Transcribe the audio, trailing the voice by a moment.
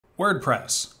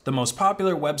WordPress, the most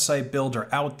popular website builder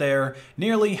out there.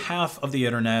 Nearly half of the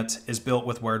internet is built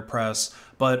with WordPress,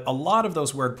 but a lot of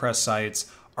those WordPress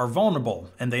sites are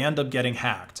vulnerable and they end up getting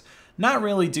hacked. Not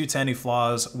really due to any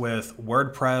flaws with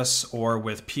WordPress or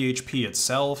with PHP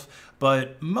itself,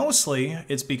 but mostly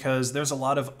it's because there's a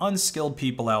lot of unskilled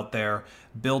people out there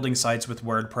building sites with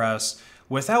WordPress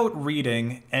without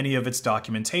reading any of its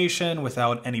documentation,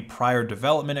 without any prior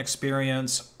development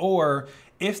experience, or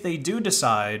if they do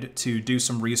decide to do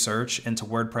some research into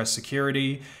WordPress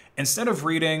security, instead of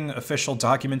reading official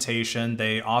documentation,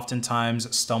 they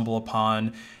oftentimes stumble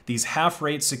upon these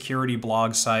half-rate security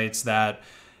blog sites that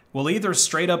will either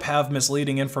straight up have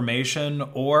misleading information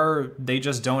or they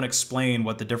just don't explain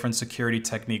what the different security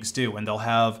techniques do. And they'll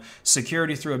have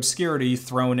security through obscurity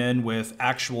thrown in with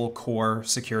actual core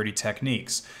security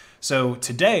techniques. So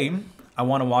today, I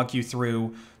want to walk you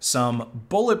through some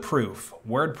bulletproof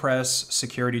WordPress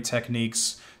security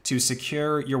techniques to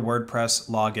secure your WordPress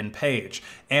login page.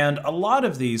 And a lot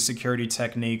of these security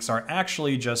techniques are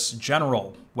actually just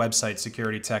general website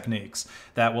security techniques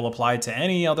that will apply to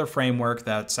any other framework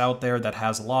that's out there that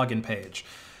has a login page.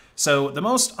 So the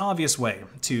most obvious way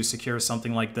to secure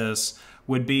something like this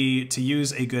would be to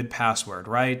use a good password,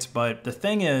 right? But the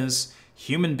thing is,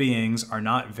 human beings are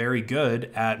not very good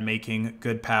at making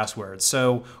good passwords.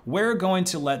 So we're going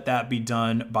to let that be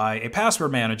done by a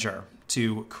password manager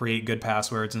to create good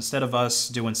passwords instead of us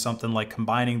doing something like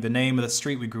combining the name of the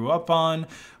street we grew up on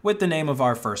with the name of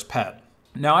our first pet.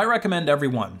 Now, I recommend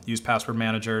everyone use password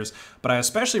managers, but I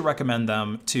especially recommend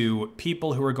them to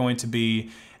people who are going to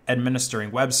be administering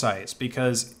websites,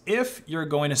 because if you're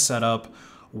going to set up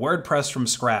WordPress from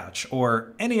scratch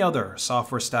or any other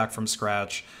software stack from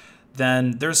scratch,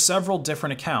 then there's several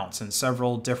different accounts and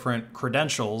several different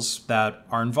credentials that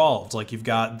are involved. Like you've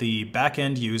got the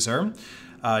backend user,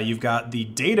 you've got the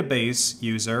database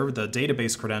user, the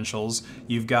database credentials,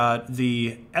 you've got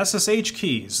the SSH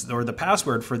keys, or the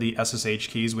password for the SSH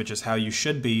keys, which is how you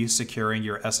should be securing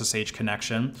your SSH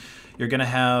connection. You're going to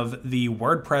have the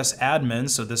WordPress admin,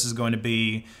 so this is going to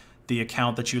be the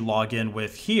account that you log in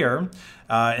with here.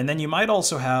 And then you might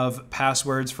also have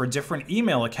passwords for different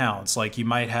email accounts. Like you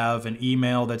might have an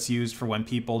email that's used for when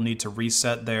people need to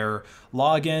reset their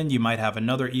login. You might have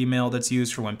another email that's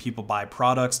used for when people buy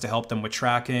products to help them with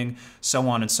tracking, so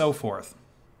on and so forth.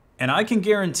 And I can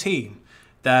guarantee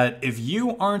that if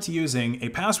you aren't using a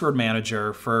password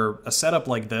manager for a setup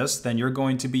like this, then you're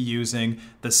going to be using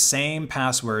the same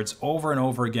passwords over and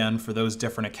over again for those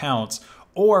different accounts,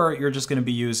 or you're just going to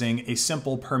be using a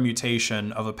simple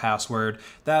permutation of a password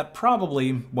that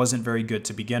probably wasn't very good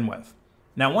to begin with.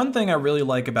 Now, one thing I really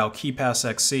like about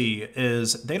KeePassXC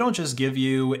is they don't just give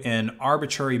you an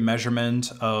arbitrary measurement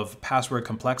of password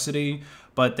complexity,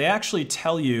 but they actually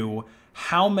tell you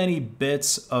how many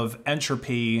bits of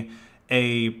entropy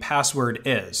a password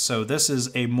is. So this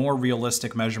is a more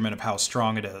realistic measurement of how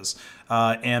strong it is.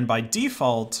 And by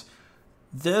default,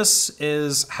 this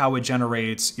is how it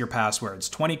generates your passwords,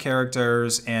 20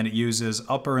 characters, and it uses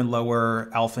upper and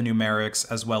lower alphanumerics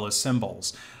as well as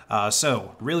symbols.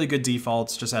 So really good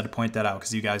defaults, just had to point that out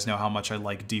because you guys know how much I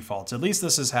like defaults. At least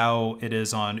this is how it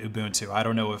is on Ubuntu. I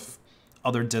don't know if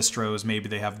other distros, maybe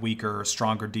they have weaker or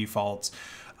stronger defaults.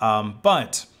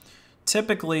 But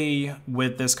typically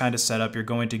with this kind of setup, you're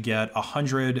going to get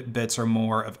 100 bits or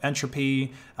more of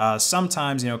entropy.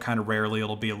 Sometimes, kind of rarely,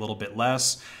 it'll be a little bit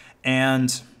less.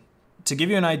 And to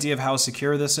give you an idea of how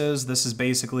secure this is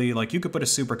basically like you could put a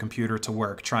supercomputer to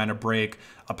work trying to break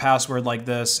a password like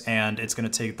this, and it's going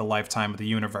to take the lifetime of the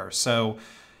universe. So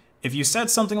if you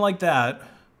set something like that,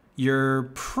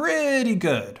 you're pretty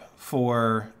good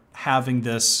for having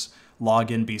this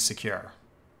login be secure.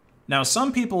 Now,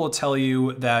 some people will tell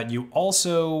you that you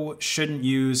also shouldn't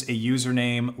use a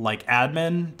username like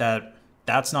admin,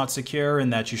 that's not secure,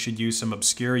 and that you should use some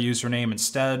obscure username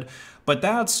instead. But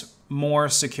that's more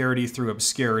security through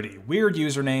obscurity. Weird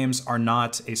usernames are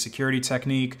not a security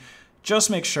technique. Just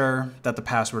make sure that the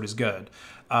password is good.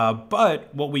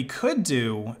 But what we could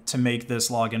do to make this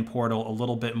login portal a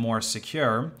little bit more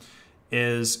secure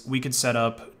is we could set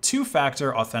up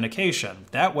two-factor authentication.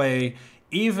 That way,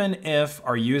 even if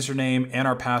our username and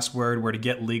our password were to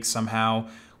get leaked somehow,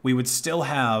 we would still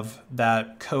have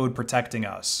that code protecting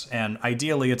us. And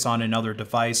ideally, it's on another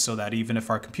device so that even if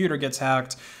our computer gets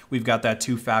hacked, we've got that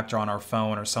two-factor on our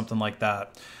phone or something like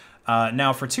that.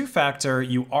 Now, for two-factor,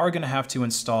 you are going to have to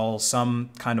install some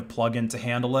kind of plugin to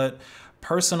handle it.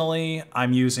 Personally,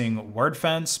 I'm using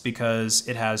WordFence because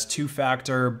it has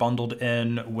two-factor bundled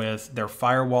in with their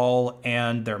firewall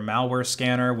and their malware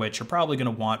scanner, which you're probably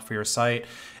going to want for your site.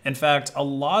 In fact, a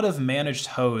lot of managed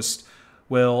hosts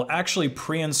will actually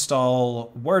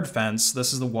pre-install WordFence.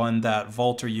 This is the one that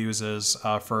Vultr uses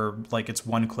for like its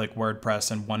one-click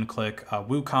WordPress and one-click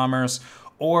WooCommerce,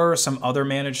 or some other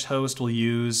managed host will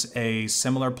use a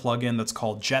similar plugin that's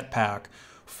called Jetpack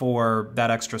for that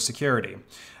extra security.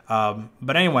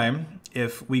 But anyway,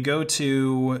 if we go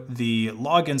to the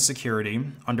login security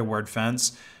under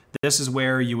WordFence, this is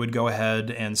where you would go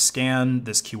ahead and scan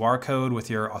this QR code with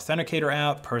your authenticator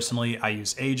app. Personally, I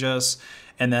use Aegis.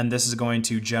 And then this is going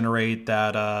to generate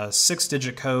that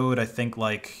 6-digit code, I think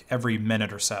like every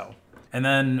minute or so. And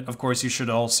then, of course, you should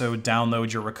also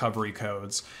download your recovery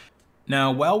codes.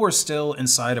 Now, while we're still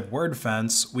inside of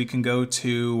WordFence, we can go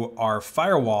to our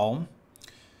firewall,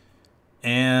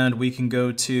 and we can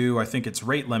go to, I think it's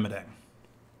rate limiting.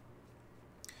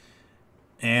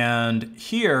 And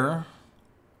here,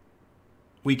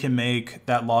 we can make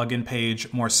that login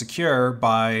page more secure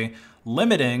by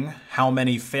limiting how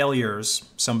many failures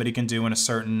somebody can do in a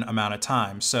certain amount of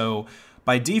time. So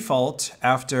by default,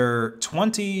 after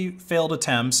 20 failed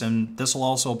attempts, and this will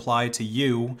also apply to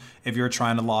you if you're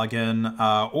trying to log in,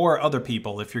 or other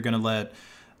people, if you're going to let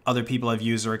other people have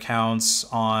user accounts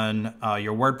on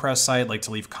your WordPress site, like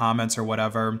to leave comments or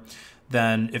whatever,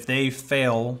 then if they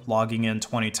fail logging in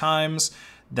 20 times,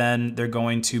 then they're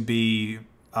going to be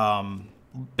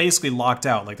basically locked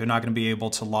out, like they're not going to be able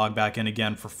to log back in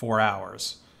again for 4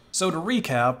 hours. So to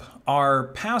recap, our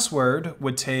password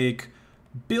would take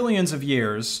billions of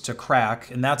years to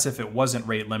crack, and that's if it wasn't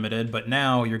rate limited, but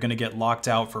now you're going to get locked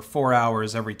out for 4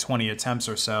 hours every 20 attempts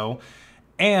or so.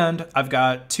 And I've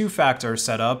got two-factor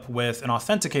set up with an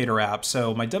authenticator app,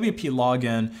 so my WP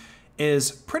login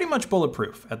is pretty much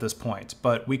bulletproof at this point,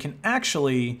 but we can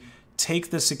actually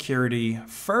take the security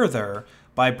further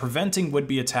by preventing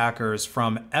would-be attackers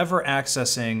from ever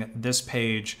accessing this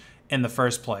page in the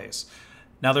first place.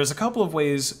 Now, there's a couple of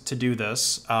ways to do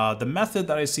this. The method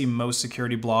that I see most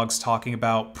security blogs talking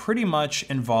about pretty much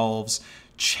involves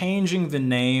changing the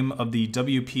name of the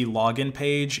WP login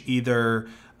page, either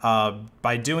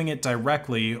by doing it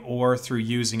directly or through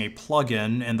using a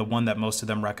plugin, and the one that most of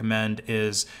them recommend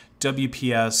is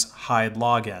Wps Hide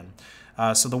Login.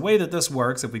 So the way that this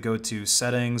works, if we go to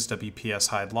Settings, Wps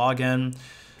Hide Login,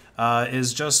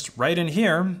 is just right in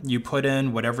here, you put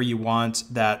in whatever you want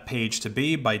that page to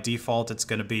be. By default, it's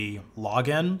going to be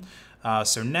login.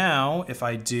 So now, if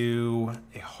I do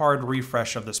a hard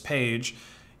refresh of this page,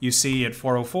 you see at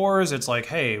 404s, it's like,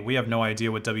 hey, we have no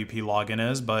idea what WP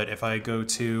login is, but if I go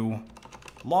to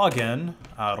login,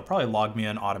 it'll probably log me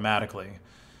in automatically.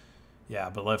 Yeah,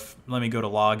 but let me go to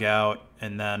log out,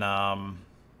 and then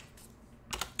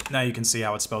now you can see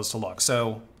how it's supposed to look.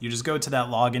 So you just go to that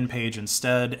login page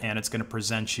instead, and it's going to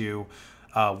present you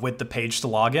with the page to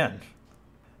log in.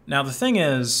 Now the thing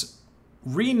is,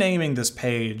 renaming this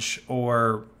page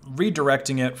or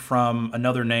redirecting it from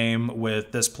another name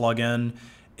with this plugin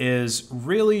is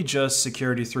really just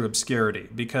security through obscurity,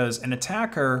 because an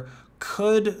attacker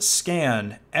could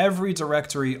scan every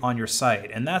directory on your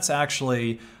site, and that's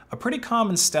actually a pretty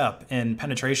common step in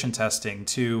penetration testing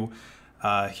to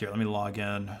here, let me log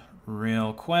in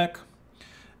real quick.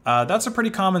 That's a pretty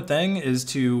common thing, is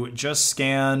to just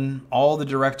scan all the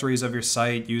directories of your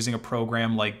site using a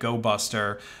program like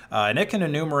GoBuster, and it can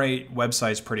enumerate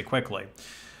websites pretty quickly.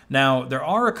 Now, there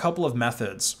are a couple of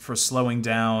methods for slowing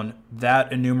down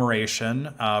that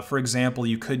enumeration. For example,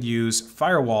 you could use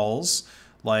firewalls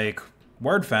like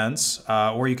WordFence,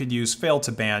 or you could use fail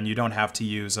to ban. You don't have to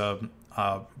use a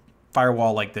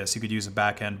firewall like this. You could use a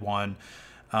backend one.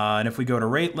 And if we go to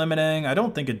rate limiting, I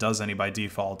don't think it does any by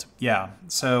default. Yeah,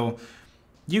 so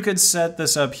you could set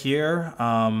this up here,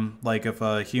 like if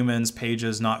a human's page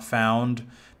is not found,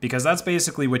 because that's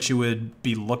basically what you would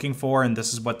be looking for, and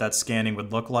this is what that scanning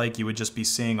would look like. You would just be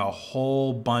seeing a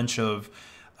whole bunch of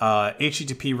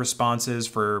HTTP responses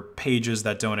for pages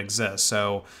that don't exist.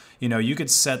 So, you know, you could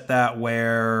set that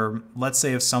where, let's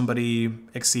say if somebody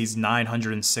exceeds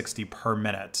 960 per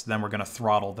minute, then we're going to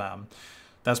throttle them.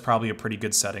 That's probably a pretty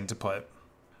good setting to put.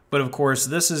 But of course,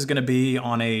 this is going to be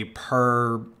on a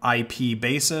per IP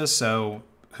basis, so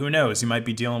who knows? You might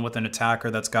be dealing with an attacker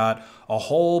that's got a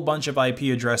whole bunch of IP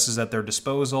addresses at their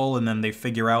disposal, and then they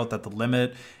figure out that the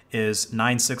limit is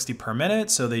 960 per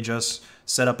minute, so they just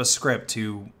set up a script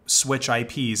to switch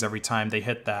IPs every time they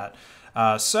hit that.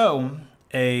 So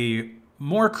a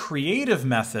more creative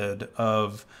method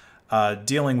of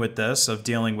dealing with this, of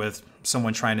dealing with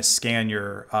someone trying to scan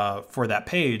your for that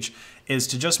page, is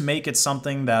to just make it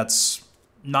something that's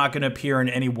not going to appear in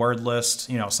any word list,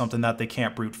 you know, something that they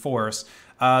can't brute force.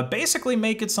 Basically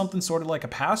make it something sort of like a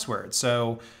password.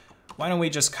 So why don't we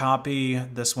just copy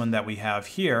this one that we have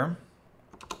here,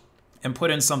 and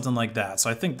put in something like that. So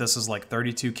I think this is like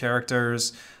 32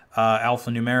 characters,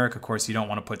 alphanumeric. Of course, you don't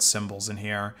want to put symbols in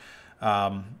here.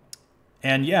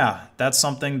 And yeah, that's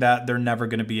something that they're never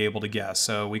going to be able to guess.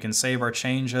 So we can save our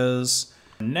changes.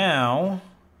 Now,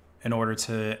 in order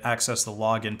to access the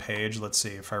login page, let's see,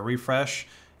 if I refresh,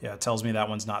 yeah, it tells me that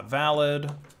one's not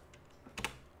valid.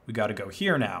 We got to go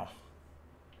here now.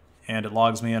 And it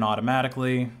logs me in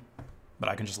automatically, but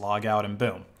I can just log out and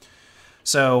boom.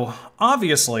 So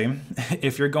obviously,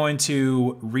 if you're going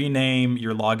to rename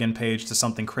your login page to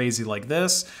something crazy like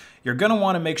this, you're going to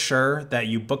want to make sure that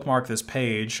you bookmark this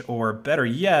page, or better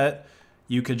yet,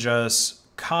 you could just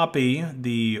copy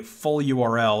the full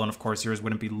URL, and of course yours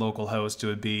wouldn't be localhost, it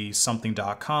would be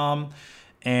something.com,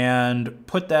 and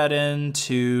put that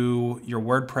into your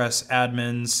WordPress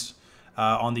admins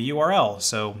on the URL.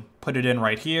 So put it in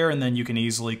right here, and then you can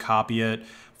easily copy it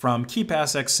from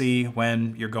KeePassXC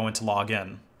when you're going to log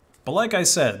in. But like I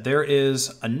said, there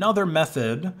is another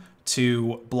method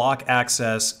to block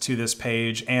access to this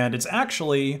page, and it's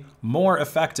actually more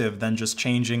effective than just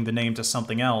changing the name to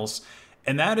something else,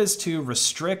 and that is to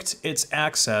restrict its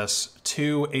access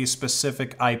to a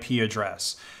specific IP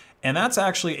address. And that's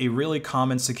actually a really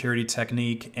common security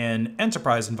technique in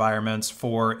enterprise environments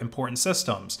for important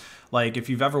systems. Like if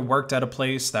you've ever worked at a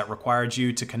place that required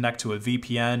you to connect to a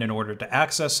VPN in order to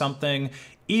access something,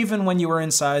 even when you were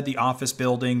inside the office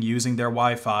building using their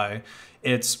Wi-Fi,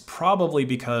 it's probably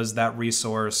because that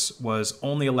resource was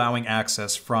only allowing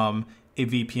access from a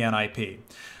VPN IP.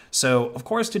 So of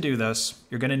course, to do this,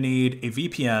 you're going to need a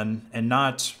VPN, and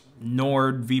not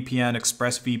NordVPN,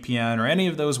 ExpressVPN, or any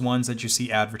of those ones that you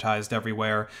see advertised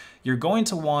everywhere. You're going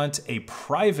to want a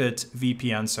private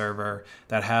VPN server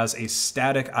that has a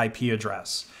static IP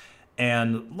address.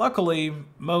 And luckily,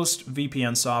 most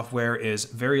VPN software is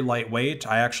very lightweight.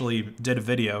 I actually did a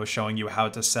video showing you how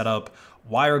to set up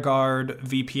WireGuard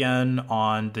VPN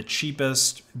on the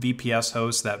cheapest VPS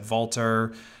host that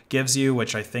Vultr gives you,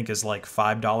 which I think is like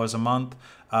 $5 a month.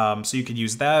 So you could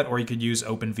use that, or you could use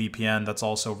OpenVPN. That's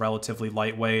also relatively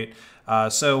lightweight.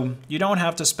 So you don't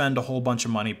have to spend a whole bunch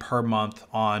of money per month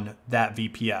on that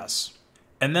VPS.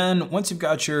 And then once you've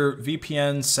got your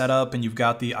VPN set up and you've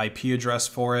got the IP address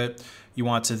for it, you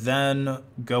want to then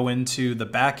go into the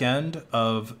back end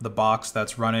of the box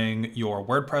that's running your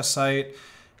WordPress site.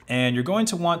 And you're going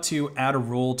to want to add a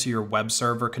rule to your web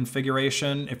server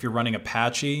configuration. If you're running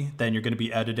Apache, then you're going to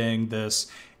be editing this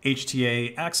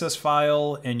HTA access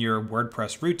file in your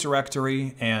WordPress root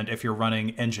directory. And if you're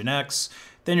running Nginx,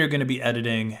 then you're going to be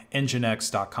editing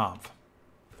nginx.conf.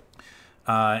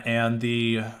 And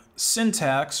the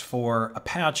syntax for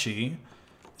Apache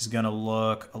is going to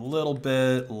look a little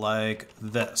bit like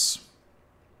this.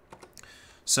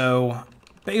 So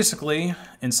basically,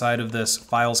 inside of this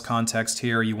files context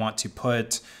here, you want to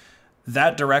put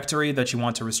that directory that you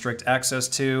want to restrict access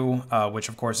to, which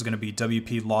of course is going to be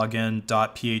wplogin.php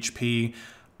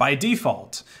by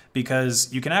default,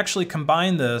 because you can actually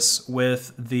combine this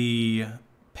with the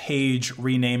page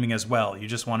renaming as well. You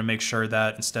just want to make sure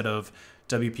that instead of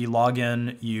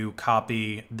wplogin, you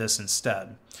copy this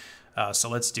instead. So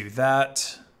let's do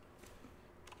that.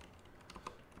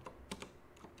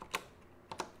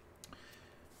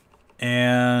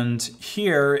 And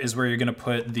here is where you're going to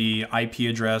put the IP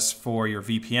address for your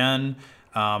VPN.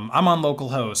 I'm on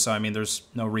localhost, so I mean, there's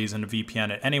no reason to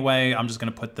VPN it anyway. I'm just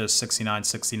going to put this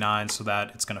 6969 so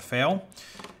that it's going to fail.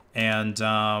 And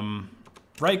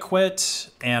right quit.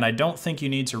 And I don't think you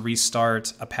need to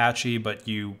restart Apache, but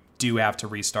you do have to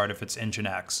restart if it's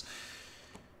Nginx.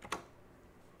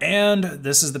 And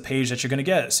this is the page that you're going to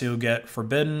get. So you'll get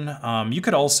forbidden. You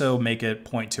could also make it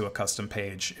point to a custom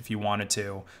page if you wanted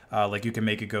to. Like you can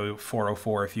make it go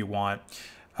 404 if you want.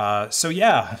 So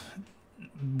yeah,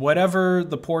 whatever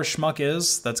the poor schmuck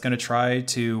is that's going to try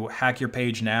to hack your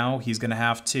page now, he's going to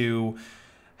have to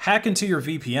hack into your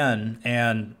VPN.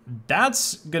 And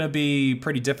that's going to be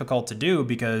pretty difficult to do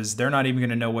because they're not even going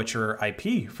to know what your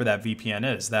IP for that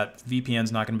VPN is. That VPN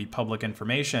is not going to be public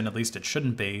information, at least it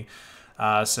shouldn't be.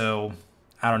 So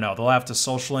I don't know, they'll have to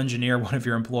social engineer one of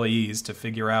your employees to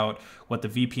figure out what the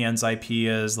VPN's IP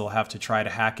is. They'll have to try to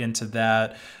hack into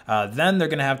that. Then they're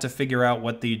going to have to figure out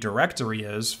what the directory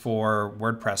is for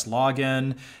WordPress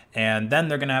login. And then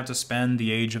they're going to have to spend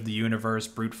the age of the universe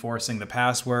brute forcing the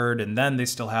password. And then they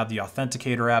still have the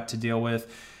authenticator app to deal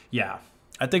with. Yeah,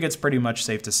 I think it's pretty much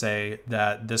safe to say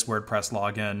that this WordPress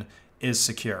login is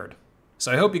secured.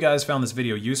 So I hope you guys found this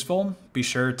video useful. Be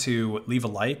sure to leave a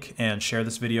like and share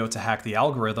this video to hack the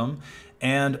algorithm.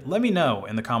 And let me know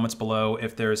in the comments below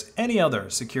if there's any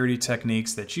other security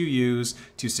techniques that you use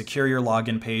to secure your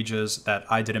login pages that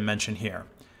I didn't mention here.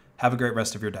 Have a great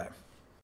rest of your day.